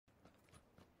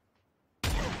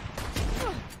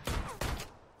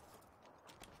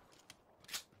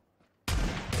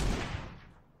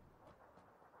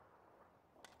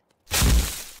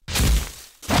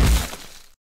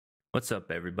What's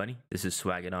up everybody, this is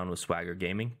Swagging On with Swagger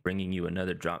Gaming, bringing you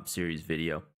another drop series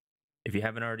video. If you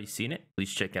haven't already seen it,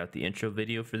 please check out the intro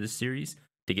video for this series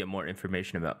to get more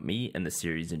information about me and the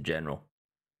series in general.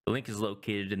 The link is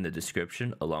located in the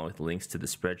description along with links to the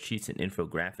spreadsheets and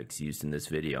infographics used in this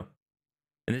video.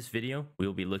 In this video, we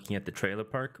will be looking at the trailer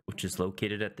park, which is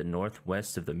located at the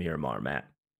northwest of the Miramar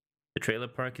map. The trailer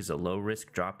park is a low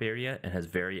risk drop area and has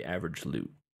very average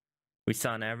loot. We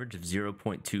saw an average of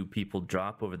 0.2 people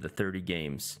drop over the 30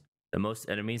 games. The most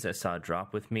enemies I saw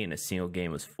drop with me in a single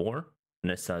game was 4,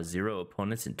 and I saw 0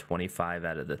 opponents in 25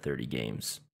 out of the 30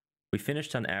 games. We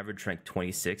finished on average rank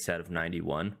 26 out of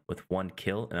 91 with 1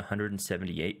 kill and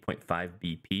 178.5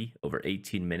 BP over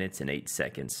 18 minutes and 8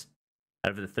 seconds.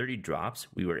 Out of the 30 drops,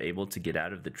 we were able to get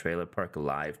out of the trailer park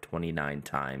alive 29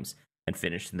 times and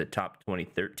finished in the top 20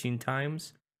 13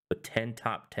 times with 10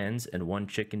 top 10s and 1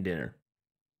 chicken dinner.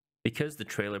 Because the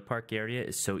trailer park area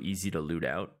is so easy to loot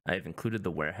out, I have included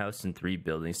the warehouse and 3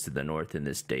 buildings to the north in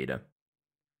this data.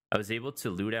 I was able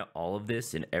to loot out all of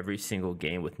this in every single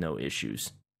game with no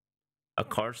issues. A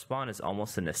car spawn is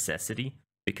almost a necessity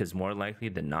because more likely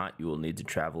than not you will need to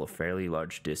travel a fairly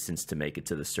large distance to make it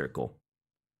to the circle.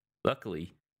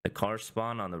 Luckily, the car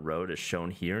spawn on the road as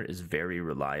shown here is very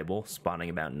reliable,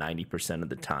 spawning about 90% of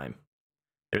the time.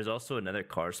 There's also another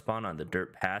car spawn on the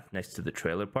dirt path next to the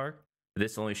trailer park.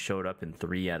 This only showed up in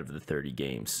 3 out of the 30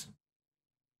 games.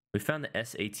 We found the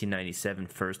S1897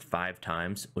 first 5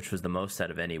 times, which was the most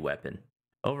out of any weapon.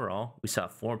 Overall, we saw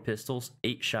 4 pistols,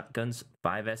 8 shotguns,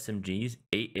 5 SMGs,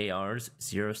 8 ARs,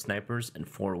 0 snipers, and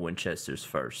 4 Winchesters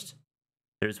first.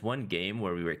 There's 1 game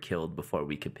where we were killed before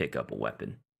we could pick up a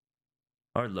weapon.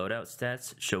 Our loadout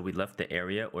stats show we left the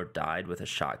area or died with a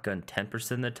shotgun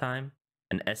 10% of the time,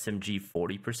 an SMG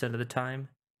 40% of the time,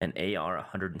 an AR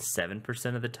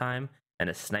 107% of the time, and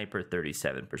a sniper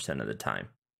 37% of the time.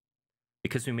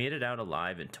 Because we made it out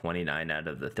alive in 29 out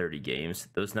of the 30 games,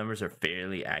 those numbers are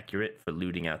fairly accurate for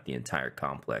looting out the entire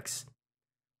complex.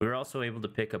 We were also able to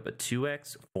pick up a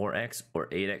 2x, 4x, or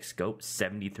 8x scope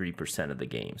 73% of the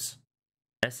games.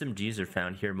 SMGs are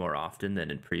found here more often than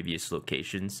in previous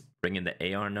locations, bringing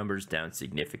the AR numbers down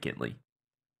significantly.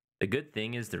 The good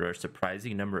thing is there are a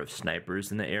surprising number of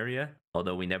snipers in the area,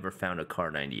 although we never found a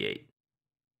Kar 98.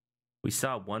 We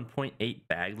saw 1.8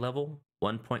 bag level,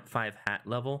 1.5 hat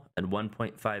level, and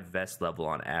 1.5 vest level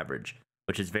on average,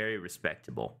 which is very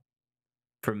respectable.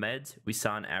 For meds, we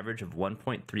saw an average of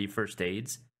 1.3 first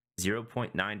aids,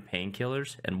 0.9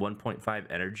 painkillers, and 1.5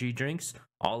 energy drinks,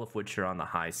 all of which are on the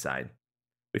high side.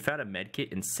 We found a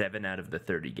medkit in 7 out of the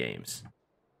 30 games.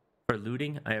 For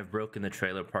looting, I have broken the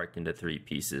trailer park into 3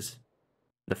 pieces.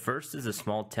 The first is a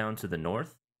small town to the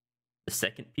north, the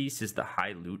second piece is the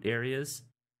high loot areas,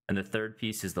 and the third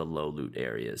piece is the low loot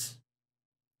areas.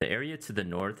 The area to the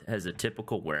north has a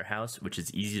typical warehouse which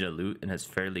is easy to loot and has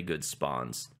fairly good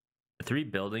spawns. The 3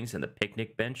 buildings and the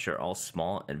picnic bench are all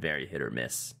small and very hit or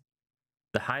miss.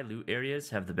 The high loot areas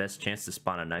have the best chance to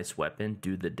spawn a nice weapon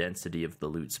due to the density of the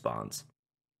loot spawns.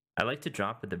 I like to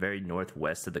drop at the very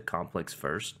northwest of the complex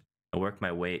first and work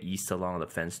my way east along the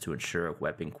fence to ensure a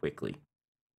weapon quickly.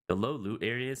 The low loot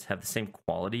areas have the same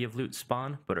quality of loot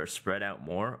spawn, but are spread out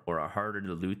more or are harder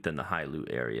to loot than the high loot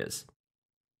areas.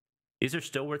 These are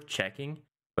still worth checking,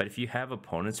 but if you have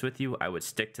opponents with you, I would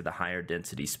stick to the higher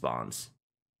density spawns.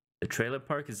 The trailer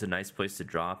park is a nice place to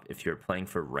drop if you're playing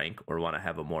for rank or want to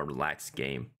have a more relaxed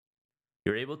game.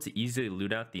 You're able to easily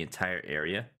loot out the entire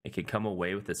area and can come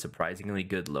away with a surprisingly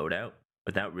good loadout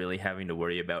without really having to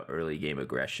worry about early game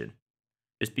aggression.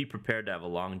 Just be prepared to have a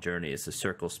long journey as the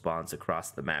circle spawns across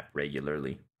the map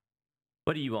regularly.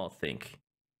 What do you all think?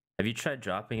 Have you tried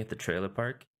dropping at the trailer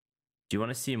park? Do you want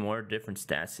to see more different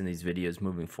stats in these videos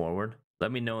moving forward?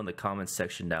 Let me know in the comments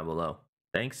section down below.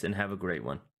 Thanks and have a great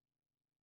one.